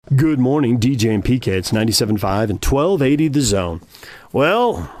Good morning, DJ and PK. It's 97.5 and 1280 The Zone.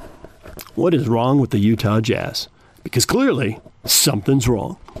 Well, what is wrong with the Utah Jazz? Because clearly, something's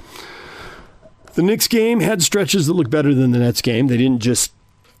wrong. The Knicks game had stretches that looked better than the Nets game. They didn't just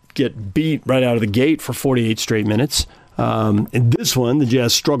get beat right out of the gate for 48 straight minutes. In this one, the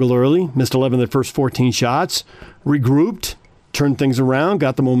Jazz struggled early, missed 11 of their first 14 shots, regrouped, turned things around,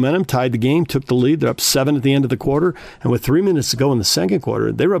 got the momentum, tied the game, took the lead. They're up 7 at the end of the quarter. And with 3 minutes to go in the second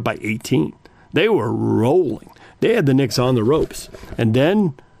quarter, they were up by 18. They were rolling. They had the Knicks on the ropes. And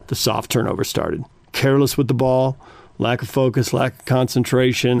then the soft turnover started. Careless with the ball, lack of focus, lack of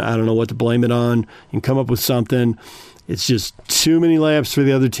concentration. I don't know what to blame it on. You can come up with something. It's just too many layups for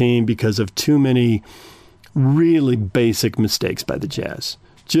the other team because of too many really basic mistakes by the Jazz.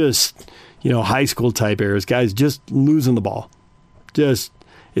 Just, high school type errors. Guys just losing the ball. It's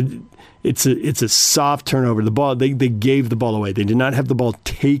a soft turnover. The ball they gave the ball away. They did not have the ball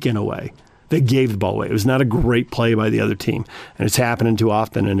taken away. They gave the ball away. It was not a great play by the other team, and it's happening too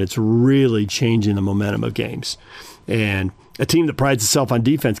often, and it's really changing the momentum of games. And a team that prides itself on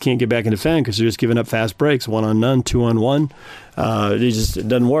defense can't get back and defend because they're just giving up fast breaks, 1-on-none, 2-on-1. It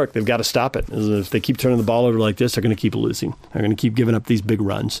doesn't work. They've got to stop it. If they keep turning the ball over like this, they're going to keep losing. They're going to keep giving up these big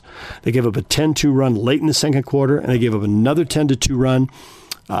runs. They gave up a 10-2 run late in the second quarter, and they gave up another 10-2 run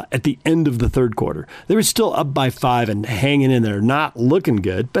at the end of the third quarter. They were still up by 5 and hanging in there. Not looking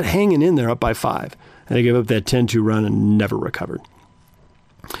good, but hanging in there up by 5. And they gave up that 10-2 run and never recovered.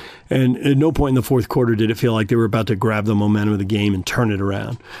 And at no point in the fourth quarter did it feel like they were about to grab the momentum of the game and turn it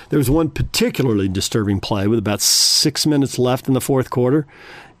around. There was one particularly disturbing play with about 6 minutes left in the fourth quarter,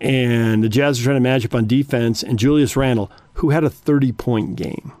 and the Jazz were trying to match up on defense, and Julius Randle, who had a 30-point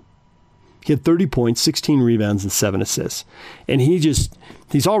game. He had 30 points, 16 rebounds, and 7 assists. And he's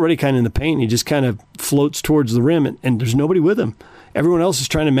already kind of in the paint. He just kind of floats towards the rim, and there's nobody with him. Everyone else is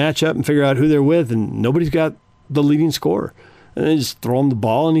trying to match up and figure out who they're with, and nobody's got the leading scorer. And they just throw him the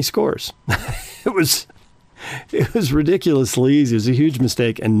ball, and he scores. It was ridiculously easy. It was a huge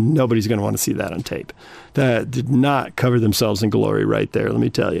mistake, and nobody's going to want to see that on tape. That did not cover themselves in glory right there, let me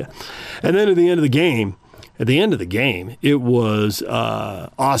tell you. And then at the end of the game, it was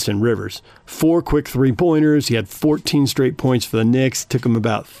Austin Rivers. 4 quick three-pointers. He had 14 straight points for the Knicks. It took him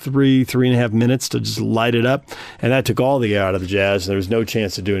about 3.5 minutes to just light it up. And that took all the air out of the Jazz. There was no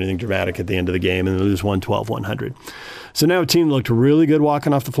chance to do anything dramatic at the end of the game, and they lose 112-100. So now a team looked really good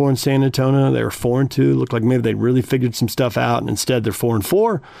walking off the floor in San Antonio. They were 4-2. Looked like maybe they really figured some stuff out, and instead they're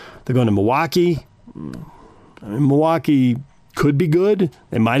 4-4. They're going to Milwaukee. Milwaukee could be good.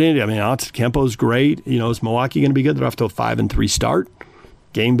 They might end. Kempo's great. Is Milwaukee going to be good? They're off to a 5-3 start.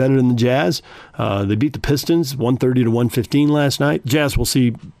 Game better than the Jazz. They beat the Pistons 130-115 last night. Jazz will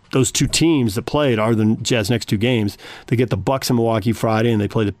see those two teams that played are the Jazz next two games. They get the Bucks in Milwaukee Friday, and they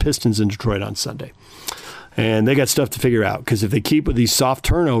play the Pistons in Detroit on Sunday. And they got stuff to figure out because if they keep with these soft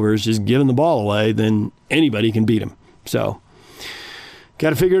turnovers, just giving the ball away, then anybody can beat them. So, got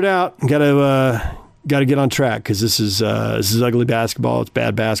to figure it out. Got to get on track because this is ugly basketball. It's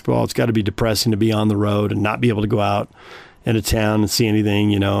bad basketball. It's got to be depressing to be on the road and not be able to go out into town and see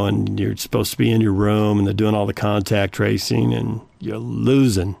anything, and you're supposed to be in your room and they're doing all the contact tracing and you're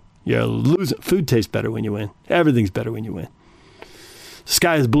losing. You're losing. Food tastes better when you win. Everything's better when you win. The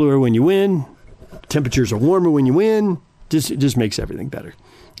sky is bluer when you win. Temperatures are warmer when you win. It just makes everything better.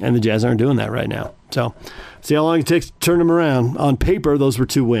 And the Jazz aren't doing that right now. So, see how long it takes to turn them around. On paper, those were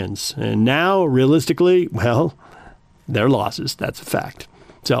 2 wins. And now, realistically, well, they're losses. That's a fact.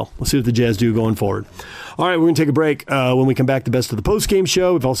 So, we'll see what the Jazz do going forward. All right, we're going to take a break. When we come back, the best of the postgame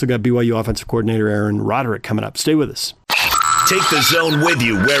show. We've also got BYU offensive coordinator Aaron Roderick coming up. Stay with us. Take the Zone with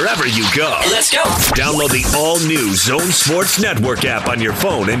you wherever you go. Let's go. Download the all-new Zone Sports Network app on your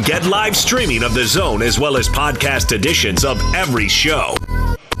phone and get live streaming of the Zone as well as podcast editions of every show.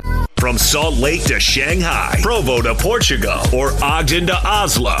 From Salt Lake to Shanghai, Provo to Portugal, or Ogden to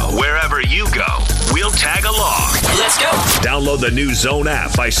Oslo, wherever you go, we'll tag along. Let's go. Download the new Zone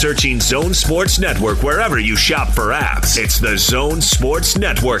app by searching Zone Sports Network wherever you shop for apps. It's the Zone Sports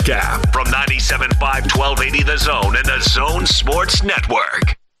Network app from 97.5 1280 The Zone and the Zone Sports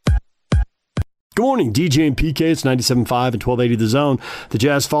Network. Good morning, DJ and PK. It's 97.5 and 1280 The Zone. The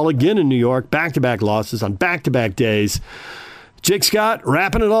Jazz fall again in New York. Back-to-back losses on back-to-back days. Jake Scott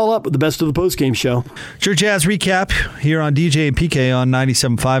wrapping it all up with the best of the postgame show. Sure Jazz recap here on DJ and PK on 97.5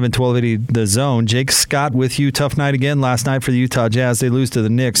 and 1280 The Zone. Jake Scott with you. Tough night again last night for the Utah Jazz. They lose to the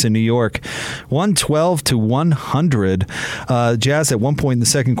Knicks in New York, 112-100. Jazz at one point in the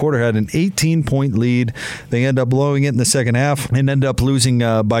second quarter had an 18-point lead. They end up blowing it in the second half and end up losing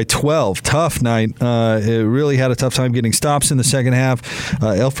by 12. Tough night. It really had a tough time getting stops in the second half.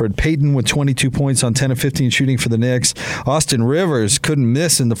 Elfrid Payton with 22 points on 10 of 15 shooting for the Knicks. Austin Rivers couldn't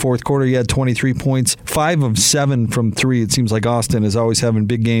miss in the fourth quarter. He had 23 points, 5 of 7 from 3. It seems like Austin is always having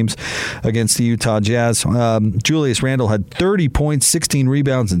big games against the Utah Jazz. Julius Randle had 30 points, 16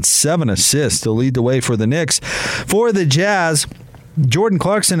 rebounds, and 7 assists to lead the way for the Knicks. For the Jazz, Jordan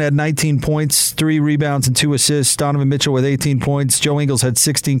Clarkson had 19 points, 3 rebounds, and 2 assists. Donovan Mitchell with 18 points. Joe Ingles had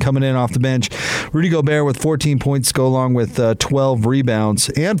 16 coming in off the bench. Rudy Gobert with 14 points go along with 12 rebounds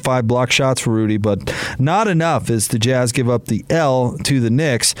and 5 block shots for Rudy, but not enough as the Jazz give up the L to the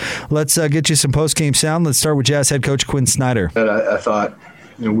Knicks. Let's get you some post-game sound. Let's start with Jazz head coach Quinn Snyder. I thought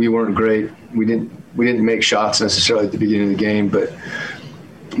we weren't great. We didn't make shots necessarily at the beginning of the game, but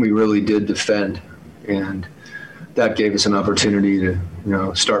we really did defend, and that gave us an opportunity to,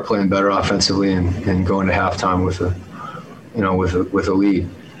 start playing better offensively and go into halftime with a lead.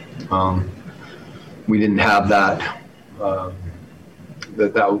 We didn't have that.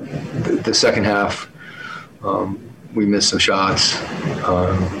 The second half, we missed some shots,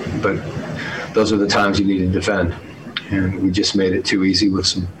 but those are the times you need to defend, and we just made it too easy with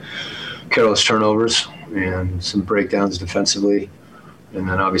some careless turnovers and some breakdowns defensively. And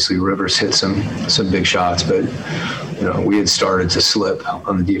then obviously Rivers hit some big shots, but we had started to slip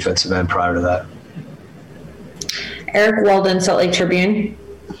on the defensive end prior to that. Eric Walden, Salt Lake Tribune.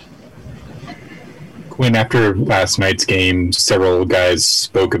 Quinn, after last night's game, several guys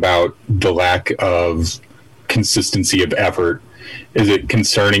spoke about the lack of consistency of effort. Is it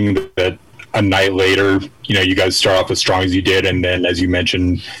concerning that a night later, you guys start off as strong as you did, and then, as you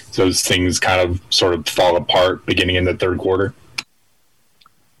mentioned, those things kind of sort of fall apart beginning in the third quarter?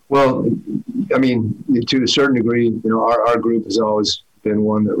 Well, I mean, to a certain degree, our group has always been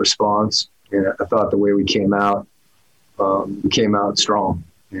one that responds. And I thought the way we came out strong.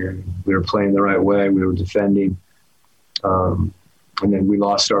 And we were playing the right way. We were defending. And then we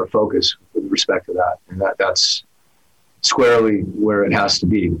lost our focus with respect to that. And that's squarely where it has to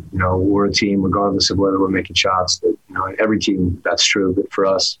be. We're a team, regardless of whether we're making shots, that, every team that's true. But for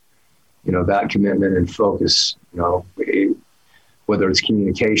us, that commitment and focus, whether it's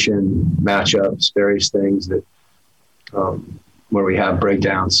communication, matchups, various things that where we have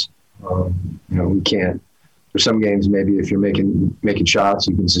breakdowns, we can't. For some games, maybe if you're making shots,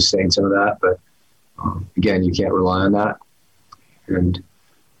 you can sustain some of that. But again, you can't rely on that. And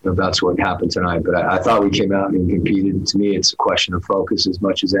that's what happened tonight. But I thought we came out and competed. To me, it's a question of focus as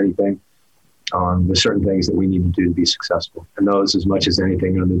much as anything. There's certain things that we need to do to be successful. And those, as much as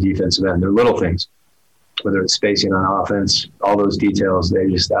anything, on the defensive end, they're little things. Whether it's spacing on offense, all those details, they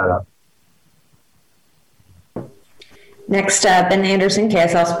just add up. Next, Ben Anderson,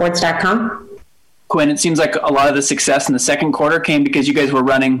 KSLSports.com. Quinn, it seems like a lot of the success in the second quarter came because you guys were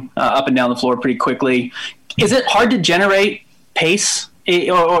running up and down the floor pretty quickly. Is it hard to generate pace,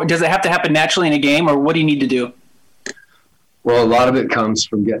 or does it have to happen naturally in a game, or what do you need to do? Well, a lot of it comes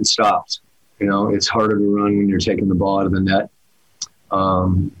from getting stopped. It's harder to run when you're taking the ball out of the net.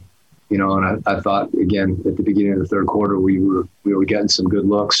 And I thought, again, at the beginning of the third quarter, we were getting some good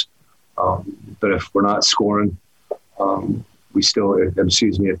looks. But if we're not scoring,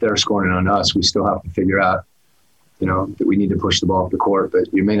 if they're scoring on us, we still have to figure out, that we need to push the ball up the court.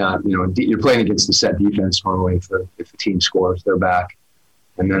 But you may not, you're playing against the set defense normally. If the team scores, they're back.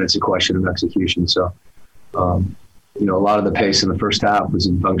 And then it's a question of execution. So, a lot of the pace in the first half was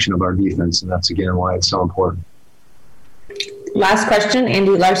in function of our defense. And that's, again, why it's so important. Last question,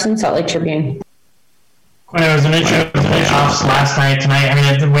 Andy Larson, Salt Lake Tribune. When it was an off last night, tonight, I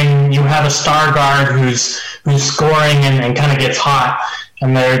mean, when you have a star guard who's scoring and kind of gets hot,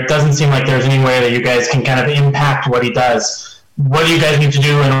 and there doesn't seem like there's any way that you guys can kind of impact what he does. What do you guys need to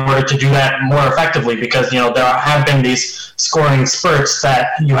do in order to do that more effectively? Because, there have been these scoring spurts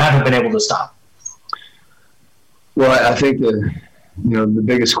that you haven't been able to stop. Well, I think the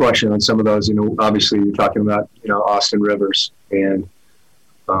biggest question on some of those, obviously you're talking about, Austin Rivers, and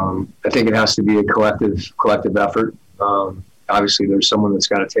I think it has to be a collective effort. Obviously there's someone that's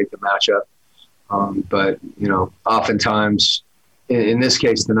got to take the matchup. But, oftentimes in this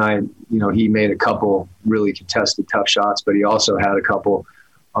case tonight, he made a couple really contested tough shots, but he also had a couple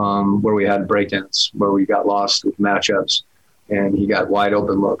where we had breakdowns, where we got lost with matchups, and he got wide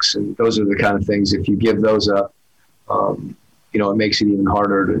open looks. And those are the kind of things, if you give those up, it makes it even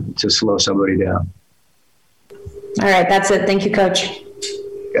harder to slow somebody down. All right, that's it. Thank you, Coach.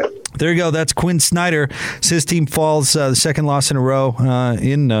 Yeah. There you go. That's Quinn Snyder. His team falls the second loss in a row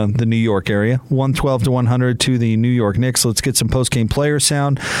in the New York area, 112-100 to the New York Knicks. Let's get some post-game player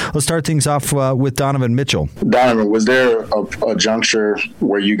sound. Let's start things off with Donovan Mitchell. Donovan, was there a juncture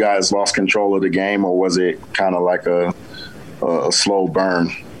where you guys lost control of the game, or was it kind of like a slow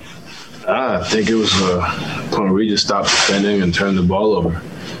burn? I think it was a point where we just stopped defending and turned the ball over.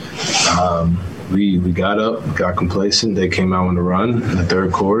 We got up, got complacent. They came out on the run in the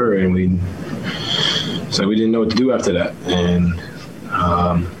third quarter, and we didn't know what to do after that. And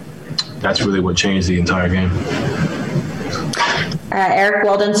that's really what changed the entire game. Eric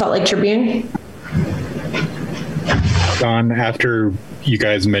Weldon, Salt Lake Tribune. Don, after you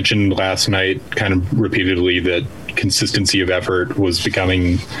guys mentioned last night kind of repeatedly that consistency of effort was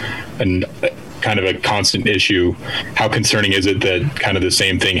becoming kind of a constant issue, how concerning is it that kind of the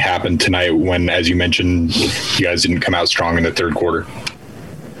same thing happened tonight when, as you mentioned, you guys didn't come out strong in the third quarter?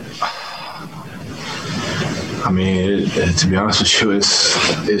 I mean, to be honest with you,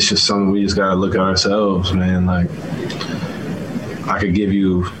 it's just something we just got to look at ourselves, man. Like, I could give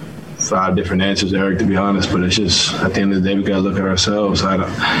you 5 different answers, Eric, to be honest, but it's just, at the end of the day, we got to look at ourselves.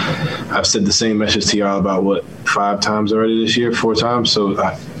 I've said the same message to y'all about, 5 times already this year, 4 times, so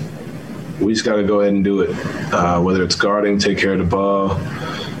we just got to go ahead and do it. Whether it's guarding, take care of the ball,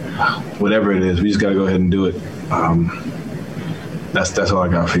 whatever it is, we just got to go ahead and do it. That's all I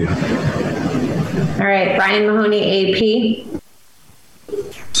got for you. All right, Brian Mahoney, AP.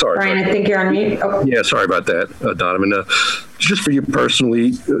 Sorry. Brian, I think you're on mute. Oh. Yeah, sorry about that, Donovan. Just for you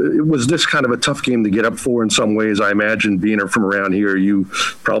personally, was this kind of a tough game to get up for in some ways? I imagine being from around here, you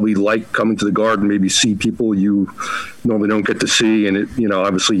probably like coming to the Garden, maybe see people you normally don't get to see, and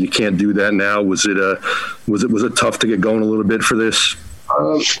obviously you can't do that now. Was it tough to get going a little bit for this?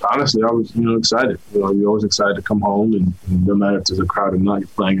 Honestly, I was excited. You're always excited to come home, and no matter if there's a crowd or not, you're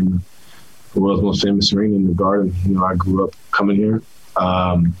playing in the world's most famous arena in the Garden. I grew up coming here.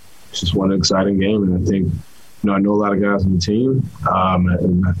 It's just one exciting game, and I think I know a lot of guys on the team,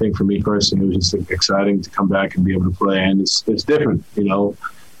 and I think for me personally, it was just exciting to come back and be able to play. And it's different,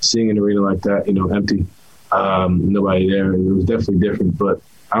 seeing an arena like that, empty, nobody there. It was definitely different, but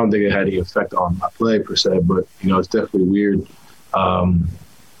I don't think it had any effect on my play per se. But it's definitely weird,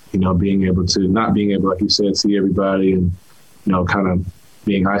 being able to not being able, like you said, see everybody and kind of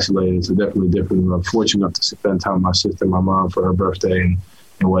being isolated. So definitely different. I'm fortunate enough to spend time with my sister and my mom for her birthday and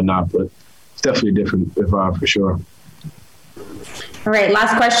whatnot, but it's definitely a different vibe for sure. All right,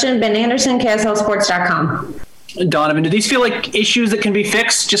 last question, Ben Anderson, KSLSports.com. Donovan, do these feel like issues that can be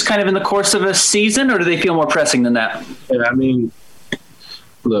fixed just kind of in the course of a season, or do they feel more pressing than that? Yeah, I mean,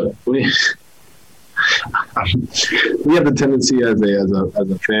 look, we have the tendency as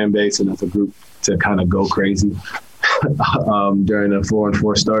a fan base and as a group to kind of go crazy during a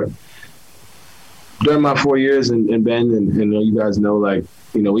 4-4 start. During my 4 years in Ben, and you guys know,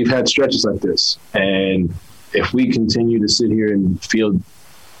 we've had stretches like this. And if we continue to sit here and feel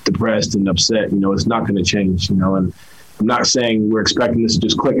depressed and upset, it's not going to change, And I'm not saying we're expecting this to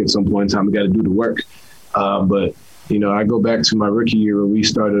just click at some point in time. We got to do the work. But, I go back to my rookie year when we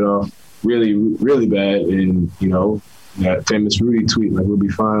started off really, really bad. And, that famous Rudy tweet, we'll be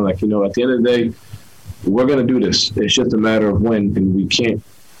fine. At the end of the day, we're going to do this. It's just a matter of when, and we can't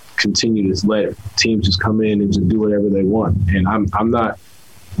continue to let teams just come in and just do whatever they want. And I'm not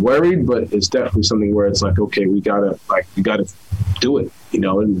worried, but it's definitely something where it's okay, we gotta do it,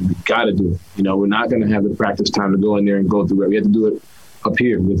 and we gotta do it. We're not gonna have the practice time to go in there and go through it. We have to do it up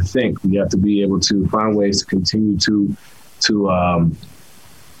here. We have to think. We have to be able to find ways to continue to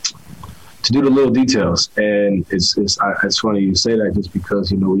do the little details. And it's funny you say that, just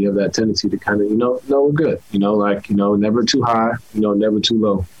because we have that tendency to kind of no, we're good. Never too high. Never too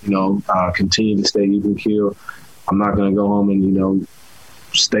low. Continue to stay even keel. I'm not gonna go home and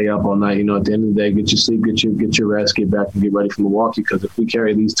stay up all night. At the end of the day, get your sleep, get your rest, get back and get ready for Milwaukee. Because if we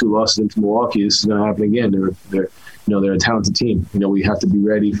carry these 2 losses into Milwaukee, this is gonna happen again. They're a talented team. We have to be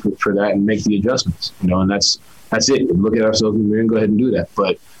ready for that and make the adjustments. And that's it. Look at ourselves and we're gonna go ahead and do that.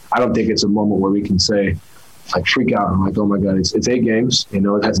 But I don't think it's a moment where we can say, freak out. I'm oh my God, it's 8 games. It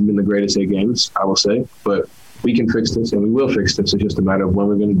hasn't been the greatest 8 games, I will say. But we can fix this, and we will fix this. It's just a matter of when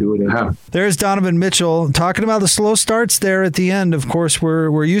we're going to do it and how. There's Donovan Mitchell talking about the slow starts there at the end. Of course,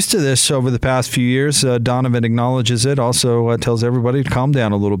 we're used to this over the past few years. Donovan acknowledges it. Also tells everybody to calm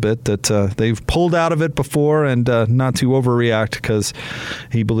down a little bit, that they've pulled out of it before, and not to overreact, because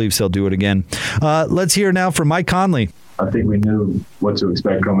he believes they'll do it again. Let's hear now from Mike Conley. I think we knew what to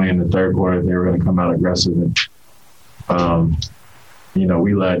expect coming in the third quarter. They were going to come out aggressive and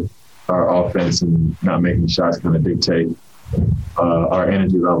we let our offense and not making shots kind of dictate our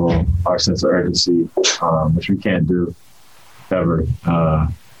energy level, our sense of urgency, which we can't do ever.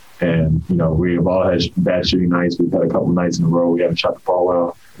 And we've all had bad shooting nights. We've had a couple nights in a row we haven't shot the ball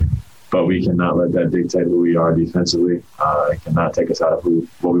well, but we cannot let that dictate who we are defensively. It cannot take us out of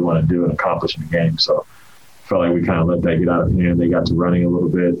what we want to do and accomplish in the game. So I felt like we kind of let that get out of hand. They got to running a little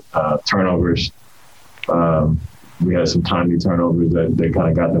bit. Turnovers. We had some timely turnovers that kind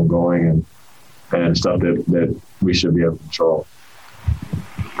of got them going and stuff that we should be able to control.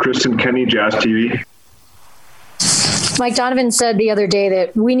 Kristen Kenny, Jazz TV. Mike Donovan said the other day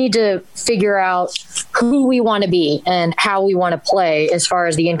that we need to figure out who we want to be and how we want to play as far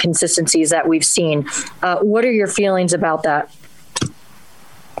as the inconsistencies that we've seen. What are your feelings about that?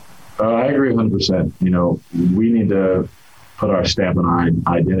 I agree 100%. We need to put our stamp on our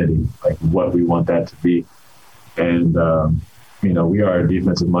identity, like what we want that to be. And, we are a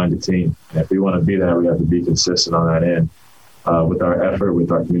defensive-minded team. And if we want to be that, we have to be consistent on that end with our effort,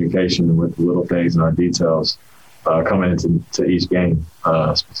 with our communication, and with the little things and our details coming into each game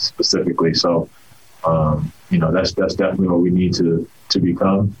specifically. So, that's definitely what we need to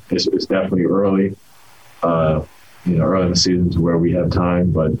become. It's definitely early, early in the season to where we have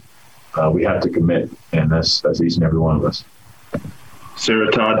time, but we have to commit, and that's each and every one of us.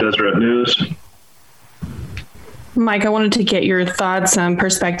 Sarah Todd, Deseret News. Mike, I wanted to get your thoughts and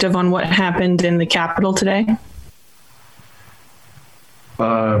perspective on what happened in the Capitol today.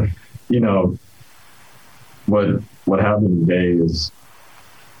 What happened today is,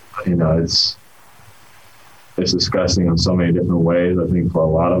 it's disgusting in so many different ways. I think for a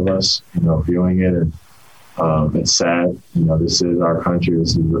lot of us, viewing it, and it's sad. This is our country.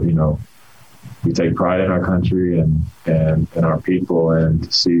 This is, we take pride in our country and our people, and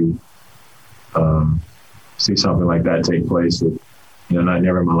to see something like that take place that,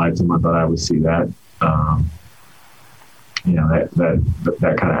 never in my lifetime I thought I would see that. That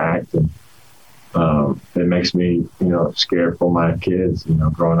kind of act, and it makes me, scared for my kids,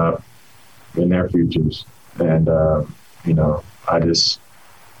 growing up in their futures. And, I just,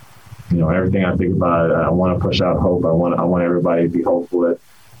 everything I think about, I want to push out hope. I want everybody to be hopeful that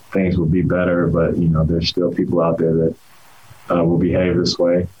things will be better, but, there's still people out there that will behave this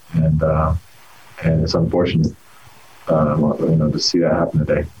way. And it's unfortunate, to see that happen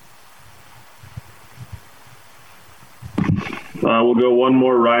today. We'll go one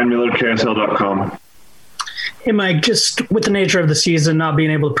more. Ryan Miller, KSL.com. Hey, Mike, just with the nature of the season, not being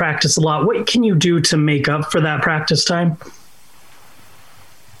able to practice a lot, what can you do to make up for that practice time?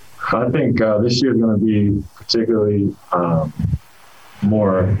 I think this year is going to be particularly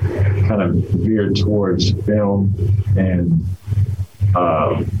more kind of veered towards film and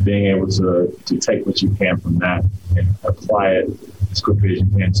being able to take what you can from that and apply it as quickly as you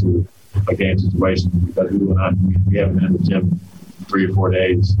can to a game situation, because we haven't been in the gym 3 or 4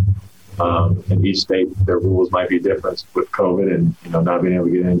 days. In each state, their rules might be different with COVID and not being able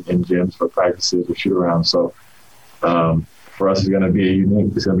to get in gyms for practices or shoot around. So for us, it's going to be a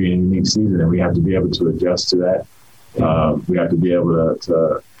unique season, and we have to be able to adjust to that. We have to be able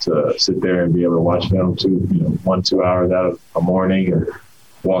to sit there and be able to watch film 1-2 hours out of a morning and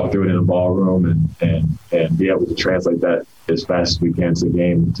walk through it in a ballroom and be able to translate that as fast as we can to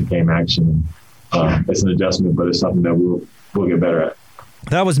game action. It's an adjustment, but it's something that we'll get better at.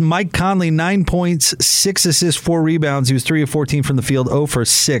 That was Mike Conley, 9 points, 6 assists, 4 rebounds. He was 3 of 14 from the field, 0 for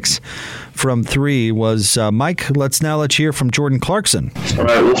 6 from 3 was Mike. Let's now hear from Jordan Clarkson. All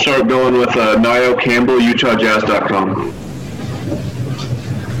right, we'll start going with Niall Campbell, UtahJazz.com.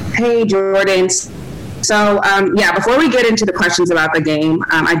 Hey, Jordan. So, before we get into the questions about the game,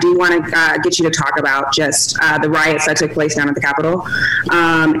 I do want to get you to talk about just the riots that took place down at the Capitol.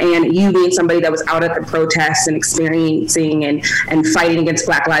 And you being somebody that was out at the protests and experiencing and fighting against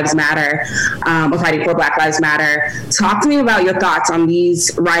Black Lives Matter, or fighting for Black Lives Matter. Talk to me about your thoughts on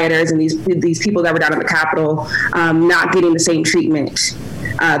these rioters and these people that were down at the Capitol not getting the same treatment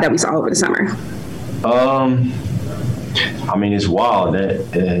that we saw over the summer. It's wild.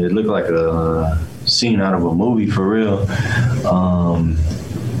 It looked like a scene out of a movie for real.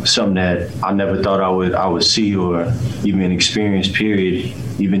 Something that I never thought I would see or even experience, period,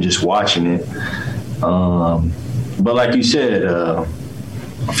 even just watching it. But like you said, I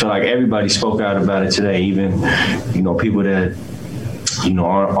feel like everybody spoke out about it today, even people that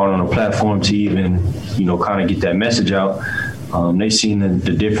aren't on a platform to even kind of get that message out. They seen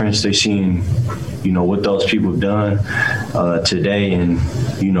the difference. They seen what those people have done today, and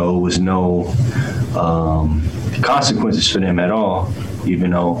it was no consequences for them at all,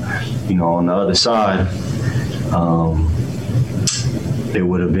 even though on the other side it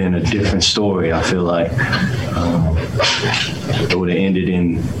would have been a different story. I feel like it would have ended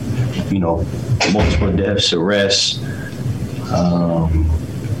in, multiple deaths, arrests,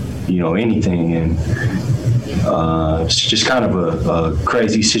 anything. And it's just kind of a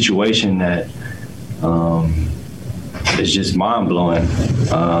crazy situation that is just mind-blowing.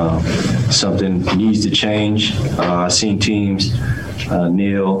 Something needs to change. I've seen teams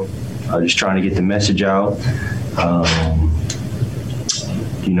kneel, just trying to get the message out.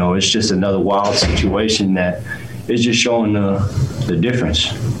 It's just another wild situation that is just showing the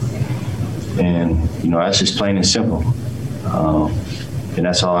difference. And, that's just plain and simple. And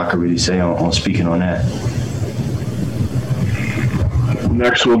that's all I could really say on speaking on that.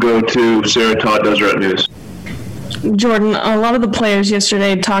 Next, we'll go to Sarah Todd, Deseret News. Jordan, a lot of the players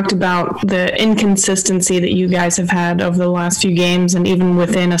yesterday talked about the inconsistency that you guys have had over the last few games and even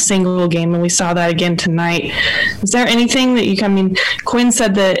within a single game, and we saw that again tonight. Is there anything that Quinn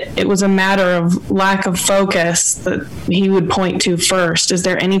said that it was a matter of lack of focus that he would point to first. Is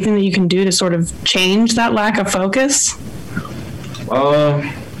there anything that you can do to sort of change that lack of focus? We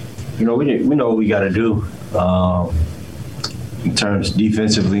know what we got to do. In terms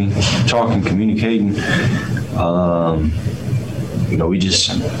defensively, talking, communicating, we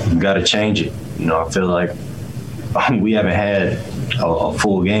got to change it. I feel like we haven't had a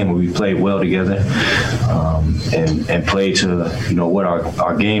full game where we played well together and played to what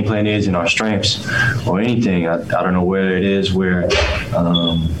our game plan is and our strengths or anything. I don't know where it is where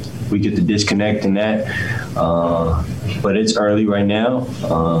we get the disconnect in that, but it's early right now.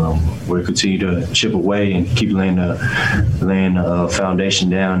 We'll continue to chip away and keep laying the foundation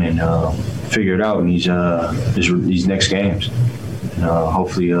down and figure it out in these next games.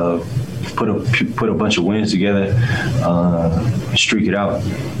 Hopefully, put a bunch of wins together, streak it out.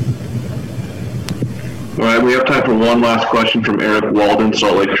 All right, we have time for one last question from Eric Walden,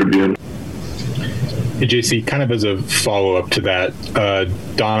 Salt Lake Tribune. Hey, JC, kind of as a follow-up to that,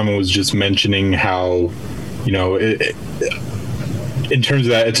 Donovan was just mentioning how, in terms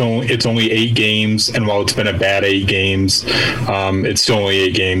of that, it's only 8 games, and while it's been a bad 8 games, it's still only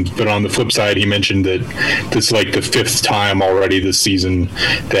 8 games. But on the flip side, he mentioned that this is like the 5th time already this season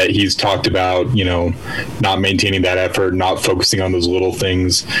that he's talked about, not maintaining that effort, not focusing on those little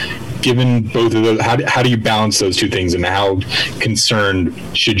things. Given both of those, how do you balance those two things, and how concerned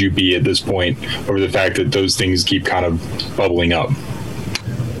should you be at this point over the fact that those things keep kind of bubbling up?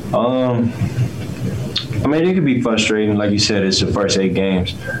 It could be frustrating. Like you said, it's the first 8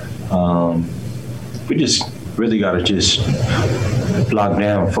 games. We just really got to just lock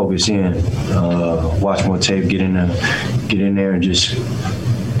down, focus in, watch more tape, get in there and just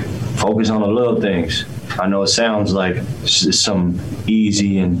focus on the little things. I know it sounds like it's some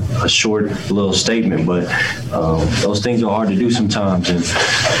easy and a short little statement, but those things are hard to do sometimes, and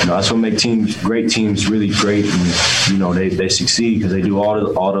that's what makes great teams really great, and they succeed because they do all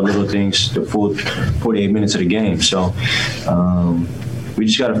the little things the full 48 minutes of the game. So we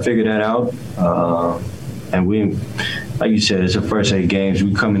just got to figure that out, and we, like you said, it's the first 8 games.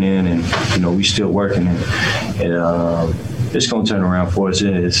 We coming in and we still working, and it's going to turn around for us.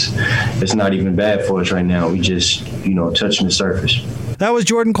 It's not even bad for us right now. We just, touching the surface. That was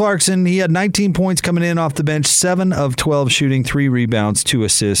Jordan Clarkson. He had 19 points coming in off the bench, 7 of 12 shooting, 3 rebounds, 2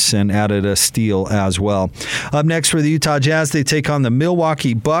 assists, and added a steal as well. Up next for the Utah Jazz, they take on the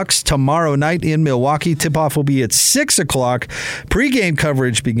Milwaukee Bucks tomorrow night in Milwaukee. Tip-off will be at 6 o'clock. Pre-game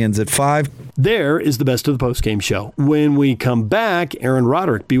coverage begins at 5. There is the best of the postgame show. When we come back, Aaron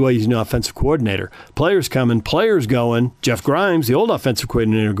Roderick, BYU's new offensive coordinator. Players coming, players going. Jeff Grimes, the old offensive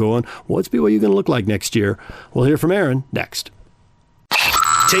coordinator, going. What's BYU going to look like next year? We'll hear from Aaron next.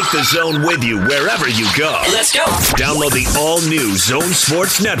 Take the Zone with you wherever you go. Let's go. Download the all-new Zone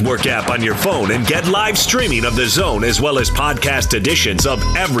Sports Network app on your phone and get live streaming of the Zone as well as podcast editions of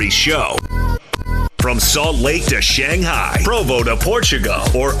every show. From Salt Lake to Shanghai, Provo to Portugal,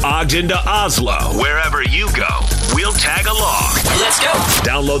 or Ogden to Oslo, wherever you go, we'll tag along. Let's go.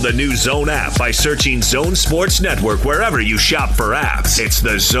 Download the new Zone app by searching Zone Sports Network wherever you shop for apps. It's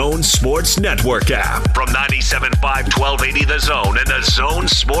the Zone Sports Network app from 97.5 1280 The Zone and the Zone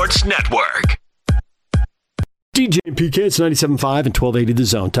Sports Network. DJ and PK, it's 97.5 and 1280 The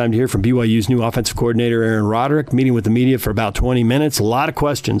Zone. Time to hear from BYU's new offensive coordinator, Aaron Roderick, meeting with the media for about 20 minutes. A lot of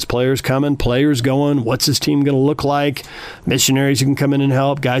questions. Players coming, players going. What's this team going to look like? Missionaries who can come in and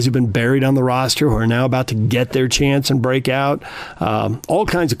help. Guys who've been buried on the roster who are now about to get their chance and break out. All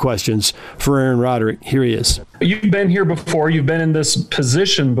kinds of questions for Aaron Roderick. Here he is. You've been here before. You've been in this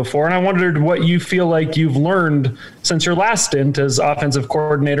position before. And I wondered what you feel like you've learned since your last stint as offensive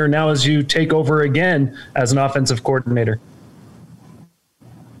coordinator, now as you take over again as an offensive coordinator.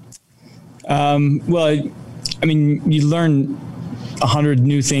 Well, I mean, you learn 100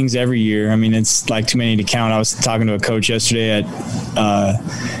 new things every year. I mean, it's like too many to count. I was talking to a coach yesterday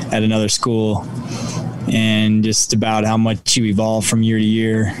at another school, and just about how much you evolve from year to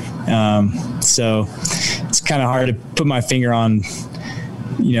year. So it's kind of hard to put my finger on,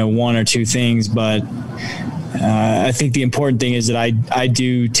 one or two things, but I think the important thing is that I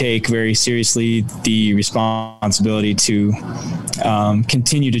do take very seriously the responsibility to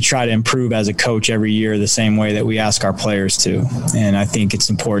continue to try to improve as a coach every year the same way that we ask our players to. And I think it's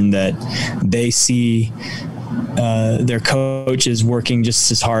important that they see their coach is working just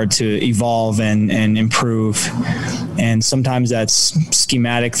as hard to evolve and improve. And sometimes that's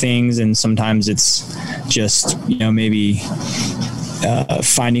schematic things, and sometimes it's just, maybe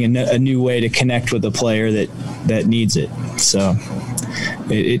finding a new way to connect with a player that needs it. So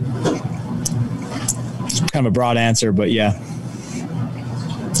it's kind of a broad answer, but yeah.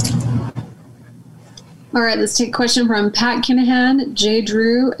 All right, let's take a question from Pat Kinahan, Jay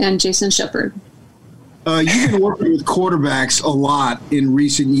Drew, and Jason Shepard. You've been working with quarterbacks a lot in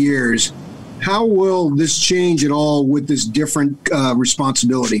recent years. How will this change at all with this different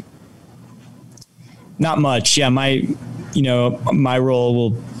responsibility? Not much. Yeah, my role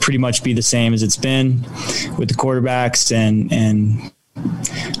will pretty much be the same as it's been with the quarterbacks, and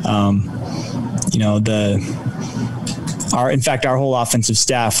our whole offensive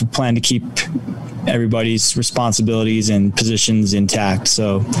staff plan to keep everybody's responsibilities and positions intact.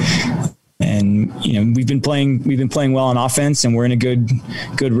 So, and we've been playing well on offense, and we're in a good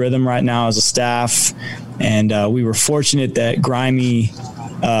rhythm right now as a staff. And we were fortunate that Grimy,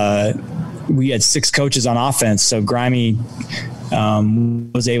 we had 6 coaches on offense, so Grimy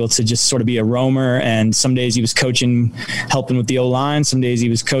was able to just sort of be a roamer, and some days he was coaching, helping with the O-line, some days he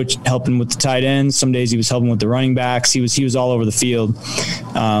was helping with the tight ends, some days he was helping with the running backs. He was all over the field.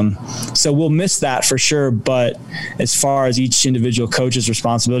 So we'll miss that for sure, but as far as each individual coach's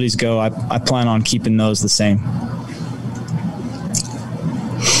responsibilities go, I plan on keeping those the same.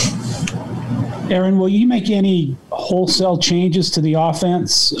 Aaron, will you make any wholesale changes to the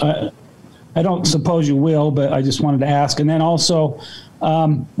offense? I don't suppose you will, but I just wanted to ask. And then also,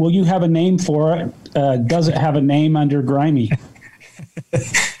 will you have a name for it? Does it have a name under Grimy?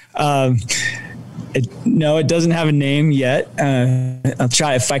 No, it doesn't have a name yet. I'll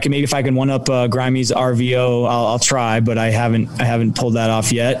try if I can one up Grimy's RVO. I'll try, but I haven't pulled that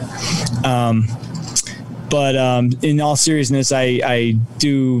off yet. But in all seriousness, I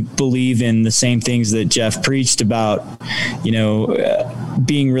do believe in the same things that Jeff preached about,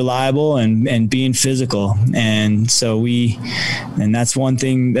 being reliable and being physical. And so that's one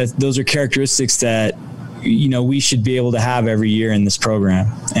thing those are characteristics that, we should be able to have every year in this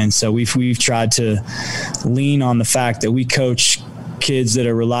program. And so we've tried to lean on the fact that we coach kids that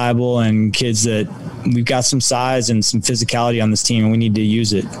are reliable and kids that we've got some size and some physicality on this team, and we need to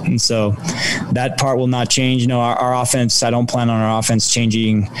use it. And so that part will not change. Our offense, I don't plan on our offense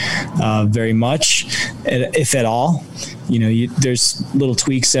changing very much, if at all. There's little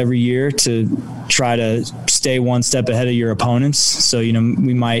tweaks every year to try to stay one step ahead of your opponents. So, we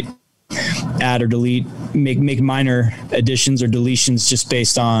might add or delete, make minor additions or deletions just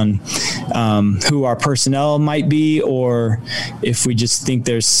based on who our personnel might be, or if we just think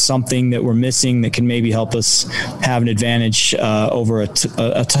there's something that we're missing that can maybe help us have an advantage over a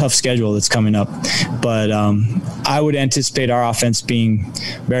tough schedule that's coming up. But I would anticipate our offense being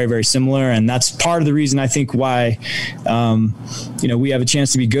very, very similar, and that's part of the reason I think why we have a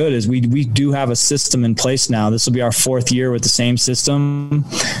chance to be good is we do have a system in place now. This will be our 4th year with the same system.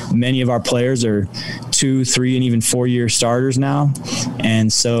 Many of our players are 2, 3, and even 4-year starters now.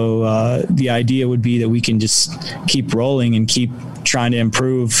 And so the idea would be that we can just keep rolling and keep trying to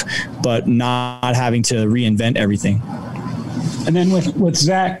improve, but not having to reinvent everything. And then with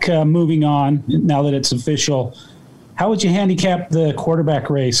Zach moving on, now that it's official, how would you handicap the quarterback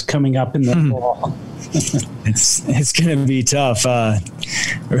race coming up in the fall? It's going to be tough.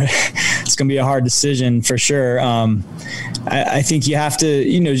 It's going to be a hard decision for sure. I think you have to,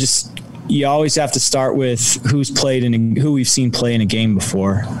 you always have to start with who we've seen play in a game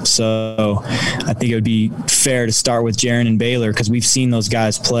before. So I think it would be fair to start with Jaren and Baylor, because we've seen those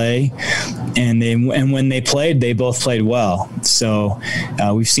guys play, and when they played, they both played well. So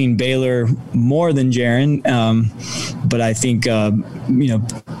we've seen Baylor more than Jaren, but I think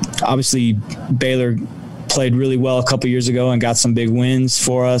obviously Baylor played really well a couple years ago and got some big wins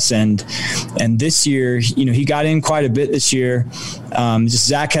for us. And this year, he got in quite a bit this year. Just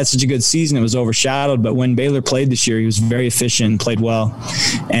Zach had such a good season, it was overshadowed. But when Baylor played this year, he was very efficient and played well.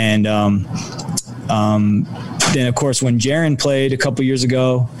 And then, of course, when Jaren played a couple years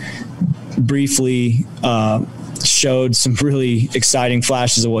ago, briefly showed some really exciting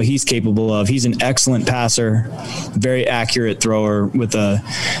flashes of what he's capable of. He's an excellent passer, very accurate thrower with a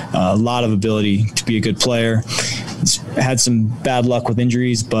lot of ability to be a good player. He's had some bad luck with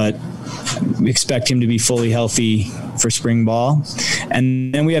injuries, but we expect him to be fully healthy for spring ball.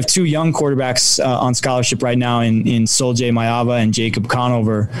 And then we have two young quarterbacks on scholarship right now in Sol-Jay Mayava and Jacob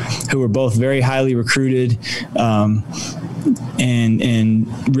Conover, who are both very highly recruited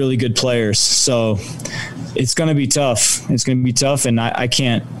and really good players. So it's going to be tough. And I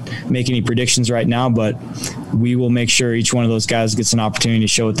can't make any predictions right now, but we will make sure each one of those guys gets an opportunity to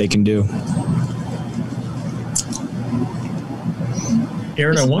show what they can do.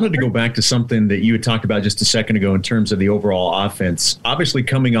 Aaron, I wanted to go back to something that you had talked about just a second ago in terms of the overall offense. Obviously,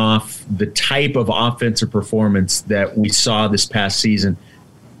 coming off the type of offensive performance that we saw this past season,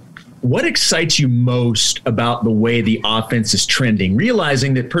 what excites you most about the way the offense is trending?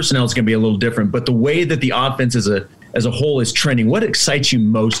 Realizing that personnel is going to be a little different, but the way that the offense as a whole is trending, what excites you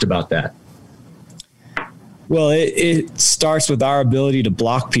most about that? Well, it starts with our ability to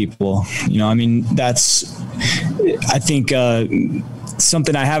block people. That's, I think,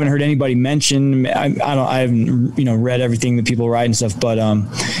 something I haven't heard anybody mention. I haven't read everything that people write and stuff, but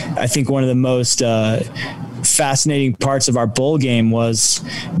I think one of the most fascinating parts of our bowl game was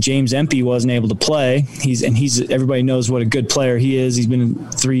James Empey wasn't able to play. He's everybody knows what a good player he is. He's been a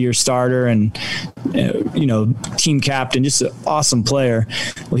 3-year starter and team captain, just an awesome player.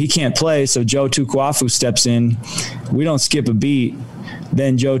 Well, he can't play, so Joe Tukwafu steps in. We don't skip a beat.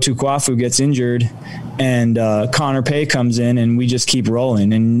 Then Joe Tukwafu gets injured, and Connor Pay comes in, and we just keep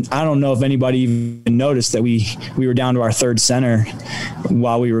rolling. And I don't know if anybody even noticed that we were down to our third center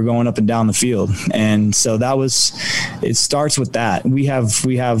while we were going up and down the field. And so it starts with that. We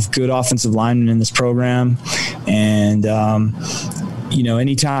have good offensive linemen in this program, and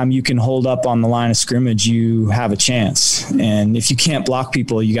anytime you can hold up on the line of scrimmage, you have a chance. And if you can't block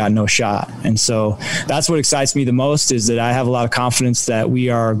people, you got no shot. And so that's what excites me the most, is that I have a lot of confidence that we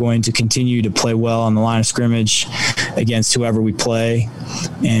are going to continue to play well on the line of scrimmage against whoever we play.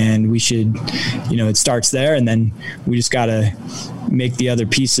 And we should, it starts there, and then we just got to make the other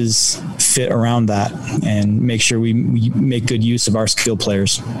pieces fit around that and make sure we make good use of our skilled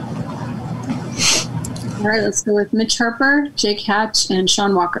players. All right, let's go with Mitch Harper, Jake Hatch, and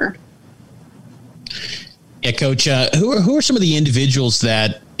Sean Walker. Yeah, Coach, who are some of the individuals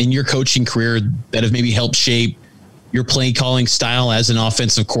that in your coaching career that have maybe helped shape your play calling style as an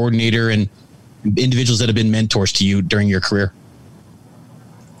offensive coordinator, and individuals that have been mentors to you during your career?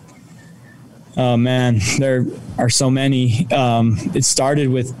 Oh, man, there are so many. It started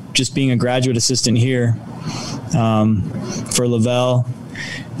with just being a graduate assistant here for Lavelle.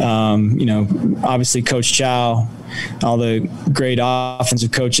 Obviously Coach Chow, all the great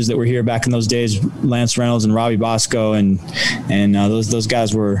offensive coaches that were here back in those days, Lance Reynolds and Robbie Bosco, and those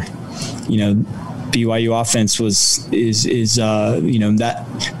guys were, BYU offense that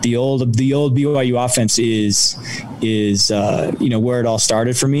the old BYU offense is where it all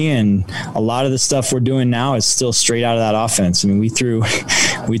started for me, and a lot of the stuff we're doing now is still straight out of that offense. I mean, we threw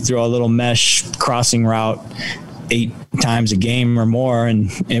a little mesh crossing route 8 times a game or more,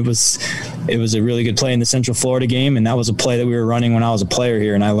 and it was a really good play in the Central Florida game, and that was a play that we were running when I was a player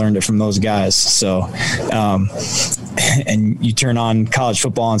here, and I learned it from those guys. So and you turn on college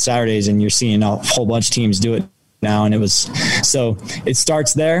football on Saturdays and you're seeing a whole bunch of teams do it now, and it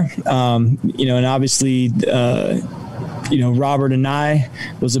starts there. And obviously Robert Anae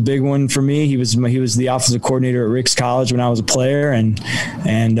was a big one for me. He was the offensive coordinator at Ricks College when I was a player, and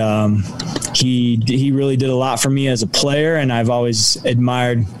he really did a lot for me as a player, and I've always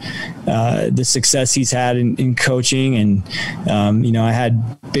admired the success he's had in coaching. And I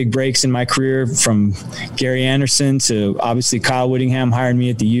had big breaks in my career, from Gary Anderson to obviously Kyle Whittingham hired me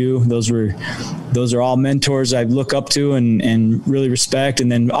at the U. Those are all mentors I look up to and really respect.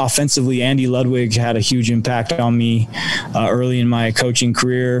 And then offensively, Andy Ludwig had a huge impact on me early in my coaching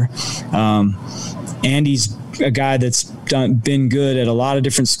career. Andy's a guy that's been good at a lot of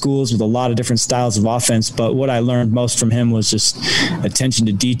different schools with a lot of different styles of offense. But what I learned most from him was just attention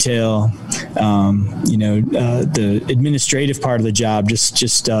to detail, the administrative part of the job, just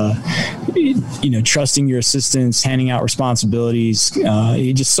trusting your assistants, handing out responsibilities,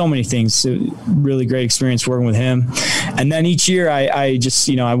 just so many things. So really great experience working with him. And then each year I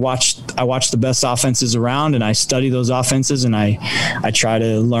watch the best offenses around, and I study those offenses, and I try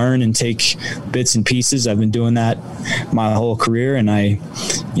to learn and take bits and pieces. I've been doing that my whole career, and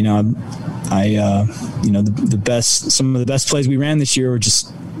some of the best plays we ran this year were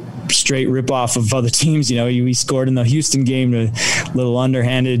just straight rip off of other teams. We scored in the Houston game, a little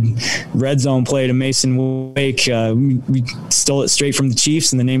underhanded red zone play to Mason Wake. We stole it straight from the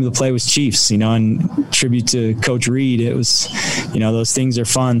Chiefs, and the name of the play was Chiefs, and tribute to Coach Reed. It was, those things are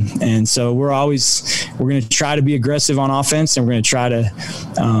fun. And so we're going to try to be aggressive on offense, and we're going to try to,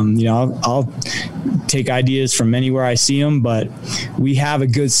 I'll take ideas from anywhere I see them, but we have a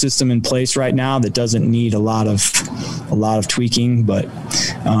good system in place right now that doesn't need a lot of tweaking. But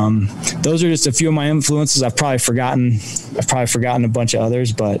those are just a few of my influences. I've probably forgotten a bunch of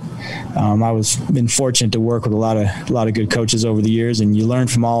others, but I was been fortunate to work with a lot of good coaches over the years, and you learn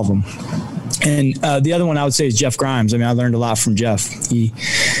from all of them. And the other one I would say is Jeff Grimes. I learned a lot from Jeff.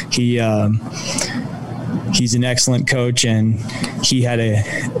 He's an excellent coach, and he had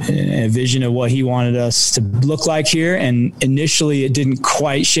a vision of what he wanted us to look like here. And initially it didn't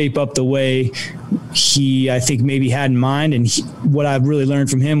quite shape up the way I think maybe had in mind. And what I've really learned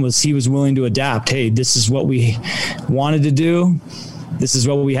from him was he was willing to adapt. Hey, this is what we wanted to do. This is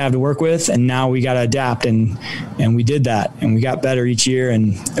what we have to work with. And now we got to adapt. And we did that, and we got better each year.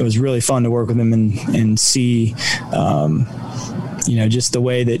 And it was really fun to work with him and see, just the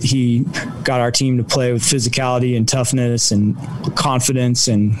way that he got our team to play with physicality and toughness and confidence,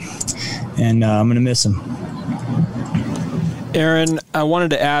 and I'm going to miss him. Aaron, I wanted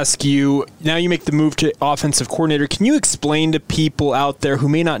to ask you, now you make the move to offensive coordinator. Can you explain to people out there who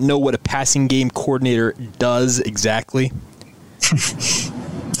may not know what a passing game coordinator does exactly?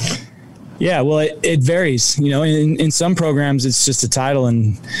 Yeah, well, it varies. In some programs it's just a title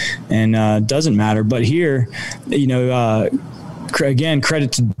and doesn't matter. But here, again,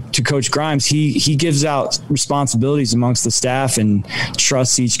 credit to Coach Grimes. He gives out responsibilities amongst the staff and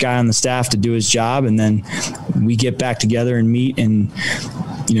trusts each guy on the staff to do his job. And then we get back together and meet, and,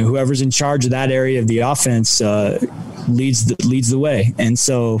 whoever's in charge of that area of the offense, leads the way. And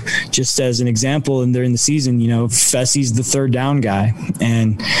so just as an example, and during the season, Fessie's the third down guy.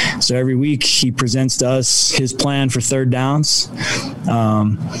 And so every week he presents to us his plan for third downs.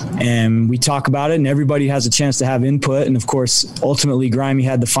 And we talk about it, and everybody has a chance to have input. And of course, ultimately Grimey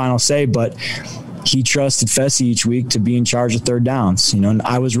had the final say, but he trusted Fessie each week to be in charge of third downs. And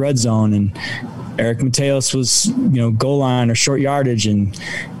I was red zone, and Eric Mateos was, goal line or short yardage, and,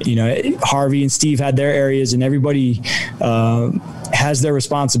 Harvey and Steve had their areas, and everybody has their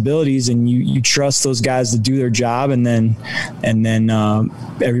responsibilities, and you trust those guys to do their job. And then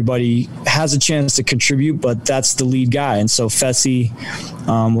everybody has a chance to contribute, but that's the lead guy. And so Fessie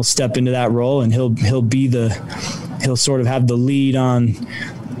will step into that role, and he'll sort of have the lead on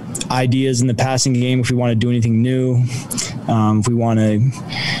ideas in the passing game. If we want to do anything new, if we want to,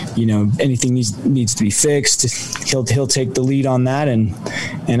 anything needs to be fixed, he'll take the lead on that. And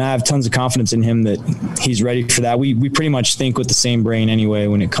I have tons of confidence in him that he's ready for that. We pretty much think with the same brain anyway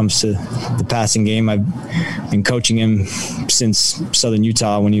when it comes to the passing game. I've been coaching him since Southern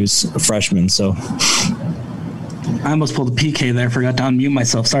Utah when he was a freshman. So I almost pulled a PK there. Forgot to unmute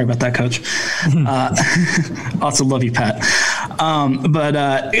myself. Sorry about that, Coach. Also love you, Pat. But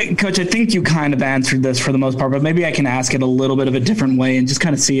Coach, I think you kind of answered this for the most part, but maybe I can ask it a little bit of a different way and just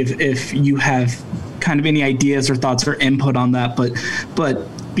kind of see if you have kind of any ideas or thoughts or input on that. But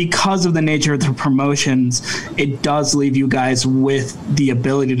because of the nature of the promotions, it does leave you guys with the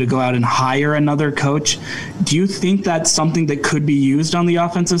ability to go out and hire another coach. Do you think that's something that could be used on the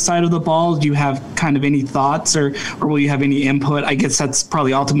offensive side of the ball? Do you have kind of any thoughts or will you have any input? I guess that's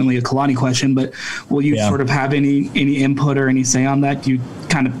probably ultimately a Kalani question, but will you sort of have any input or any say on that? Do you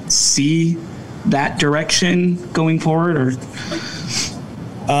kind of see that direction going forward, or?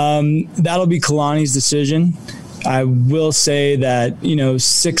 That'll be Kalani's decision. I will say that,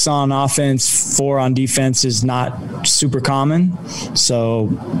 6 on offense, 4 on defense is not super common. So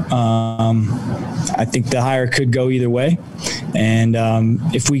I think the hire could go either way. And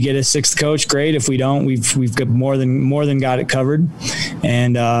if we get a 6th coach, great. If we don't, we've got more than got it covered.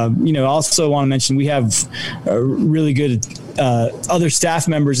 And also want to mention we have a really good other staff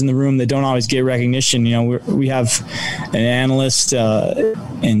members in the room that don't always get recognition. We have an analyst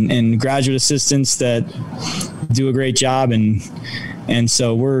and graduate assistants that do a great job. And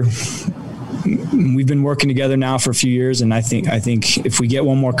so we've been working together now for a few years, and I think if we get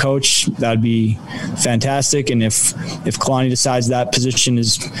one more coach, that'd be fantastic. And if Kalani decides that position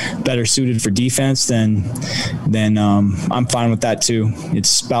is better suited for defense, then I'm fine with that too.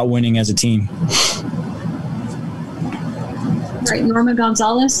 It's about winning as a team. All right, Norma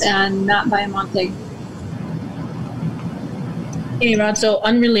Gonzalez and Matt Baiamonte. Hey, Rod. So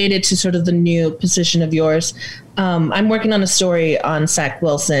unrelated to sort of the new position of yours, I'm working on a story on Zach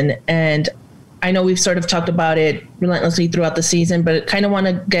Wilson, and I know we've sort of talked about it relentlessly throughout the season, but I kind of want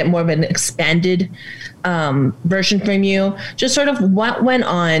to get more of an expanded version from you. Just sort of what went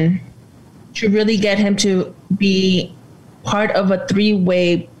on to really get him to be part of a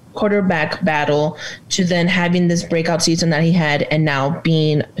three-way quarterback battle to then having this breakout season that he had and now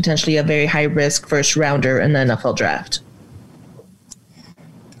being potentially a very high-risk first rounder in the NFL draft?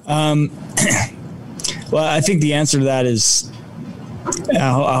 Well, I think the answer to that is,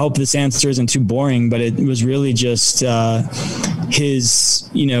 I hope this answer isn't too boring, but it was really just his,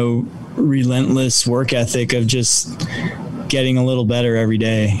 relentless work ethic of just getting a little better every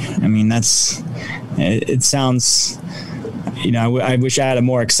day. I mean, it sounds, I wish I had a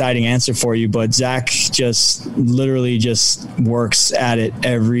more exciting answer for you, but Zach just literally just works at it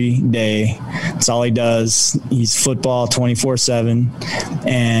every day. That's all he does. He's football 24/7.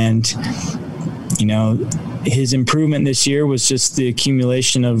 And, his improvement this year was just the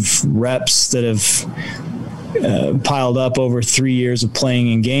accumulation of reps that have piled up over 3 years of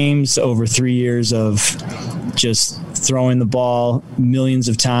playing in games, over 3 years of just throwing the ball millions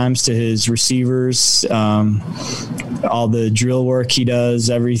of times to his receivers, all the drill work he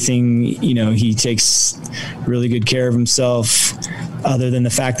does, everything, he takes really good care of himself, other than the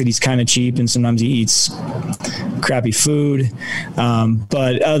fact that he's kind of cheap and sometimes he eats crappy food.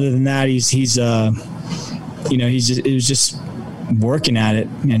 But other than that, he was just working at it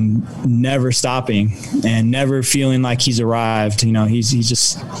and never stopping and never feeling like he's arrived. He's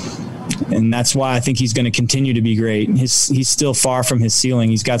just, and that's why I think he's going to continue to be great. He's still far from his ceiling.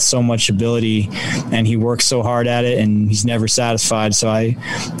 He's got so much ability and he works so hard at it and he's never satisfied. So I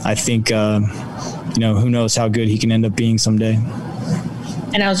think, who knows how good he can end up being someday.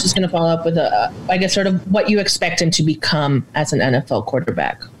 And I was just going to follow up with I guess sort of what you expect him to become as an NFL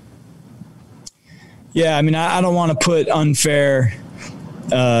quarterback. Yeah, I mean, I don't want to put unfair,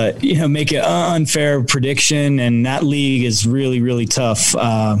 make an unfair prediction, and that league is really, really tough.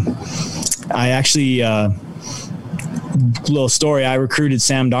 I actually, little story, I recruited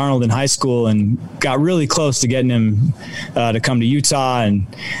Sam Darnold in high school and got really close to getting him to come to Utah, and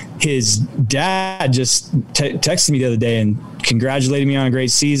his dad just texted me the other day and congratulated me on a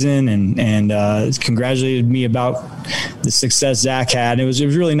great season and congratulated me about the success Zach had. And it was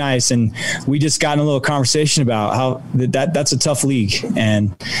really nice. And we just got in a little conversation about how that's a tough league.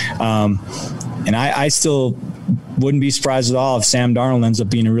 And I still wouldn't be surprised at all if Sam Darnold ends up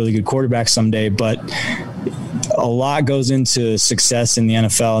being a really good quarterback someday, but a lot goes into success in the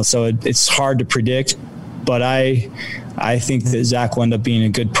NFL. So it's hard to predict, but I think that Zach will end up being a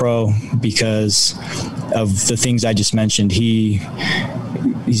good pro because of the things I just mentioned. He's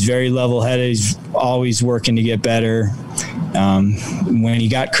very level-headed. He's always working to get better. When he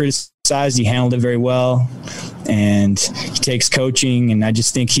got criticized, he handled it very well, and he takes coaching. And I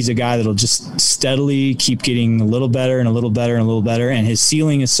just think he's a guy that'll just steadily keep getting a little better and a little better and a little better. And his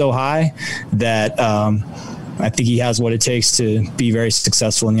ceiling is so high that I think he has what it takes to be very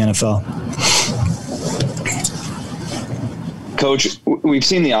successful in the NFL. Coach, we've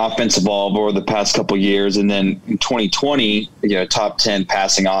seen the offense evolve over the past couple of years, and then in 2020, top 10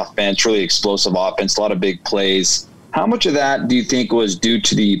 passing offense, really explosive offense, a lot of big plays. How much of that do you think was due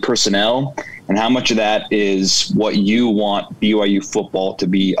to the personnel, and how much of that is what you want BYU football to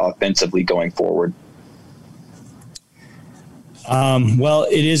be offensively going forward? Well,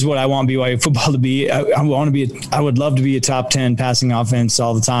 it is what I want BYU football to be. I would love to be a top 10 passing offense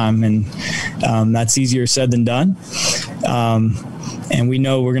all the time. And that's easier said than done. And we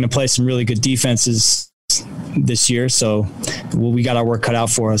know we're going to play some really good defenses this year. So we got our work cut out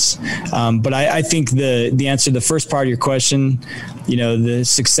for us. But I think the answer to the first part of your question, the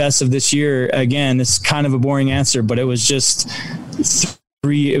success of this year, again, it's kind of a boring answer, but it was just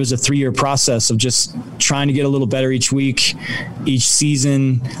it was a 3-year process of just trying to get a little better each week, each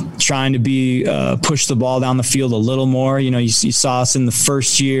season, trying to be push the ball down the field a little more. You saw us in the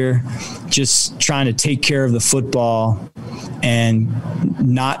first year just trying to take care of the football and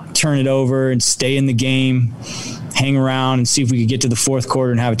not turn it over and stay in the game, hang around and see if we could get to the fourth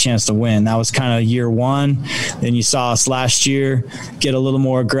quarter and have a chance to win. That was kind of year one. Then you saw us last year get a little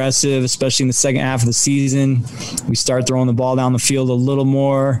more aggressive, especially in the second half of the season. We start throwing the ball down the field a little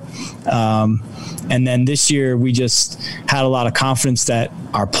more. And then this year, we just had a lot of confidence that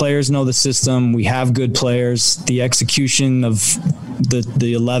our players know the system. We have good players. The execution of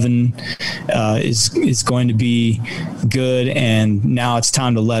the 11 is going to be good, and now it's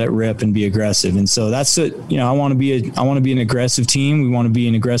time to let it rip and be aggressive. And so that's it. I want to be an aggressive team. We want to be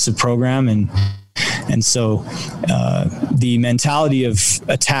an aggressive program, and so the mentality of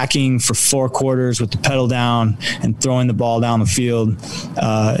attacking for 4 quarters with the pedal down and throwing the ball down the field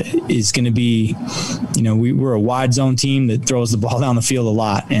is going to be, we're a wide zone team that throws the ball down the field a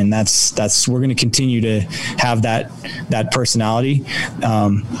lot, and we're going to continue to have that personality.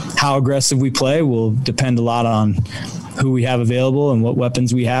 How aggressive we play will depend a lot on who we have available and what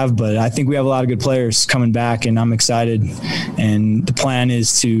weapons we have, but I think we have a lot of good players coming back, and I'm excited. And the plan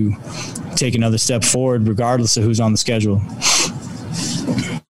is to take another step forward regardless of who's on the schedule.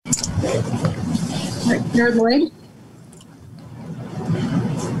 Jared Lloyd.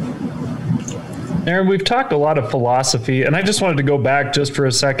 Aaron, we've talked a lot of philosophy, and I just wanted to go back just for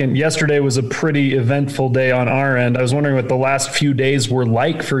a second. Yesterday was a pretty eventful day on our end. I was wondering what the last few days were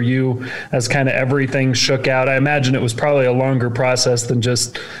like for you as kind of everything shook out. I imagine it was probably a longer process than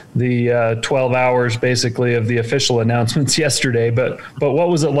just the 12 hours basically of the official announcements yesterday. But what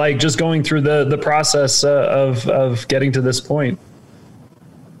was it like just going through the process of getting to this point?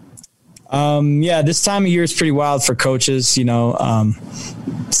 This time of year is pretty wild for coaches.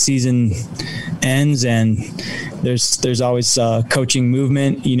 Season ends and there's always coaching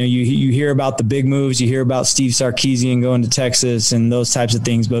movement. You hear about the big moves, you hear about Steve Sarkisian going to Texas and those types of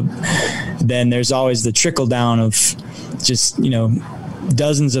things, but then there's always the trickle down of just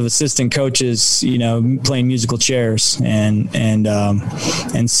dozens of assistant coaches, playing musical chairs, and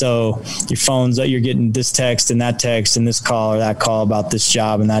so your phones, you're getting this text and this call or that call about this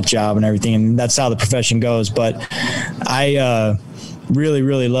job and that job and everything, and that's how the profession goes. But I really,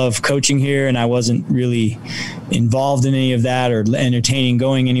 really love coaching here, and I wasn't really involved in any of that or entertaining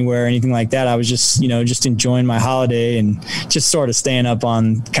going anywhere or anything like that. I was just enjoying my holiday and just sort of staying up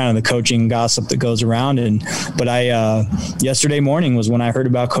on kind of the coaching gossip that goes around. But yesterday morning was when I heard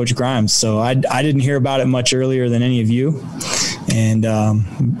about Coach Grimes. So I didn't hear about it much earlier than any of you. And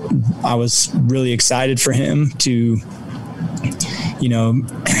I was really excited for him to,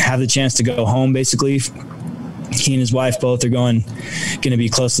 have the chance to go home basically. He and his wife both are going to be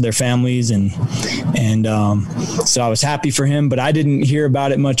close to their families, and so I was happy for him. But I didn't hear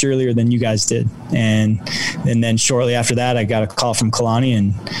about it much earlier than you guys did, and then shortly after that, I got a call from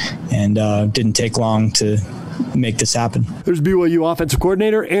Kalani, and didn't take long to make this happen. There's BYU offensive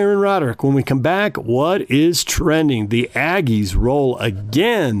coordinator Aaron Roderick. When we come back, what is trending? The Aggies roll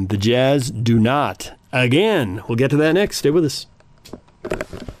again. The Jazz do not. Again. We'll get to that next. Stay with us.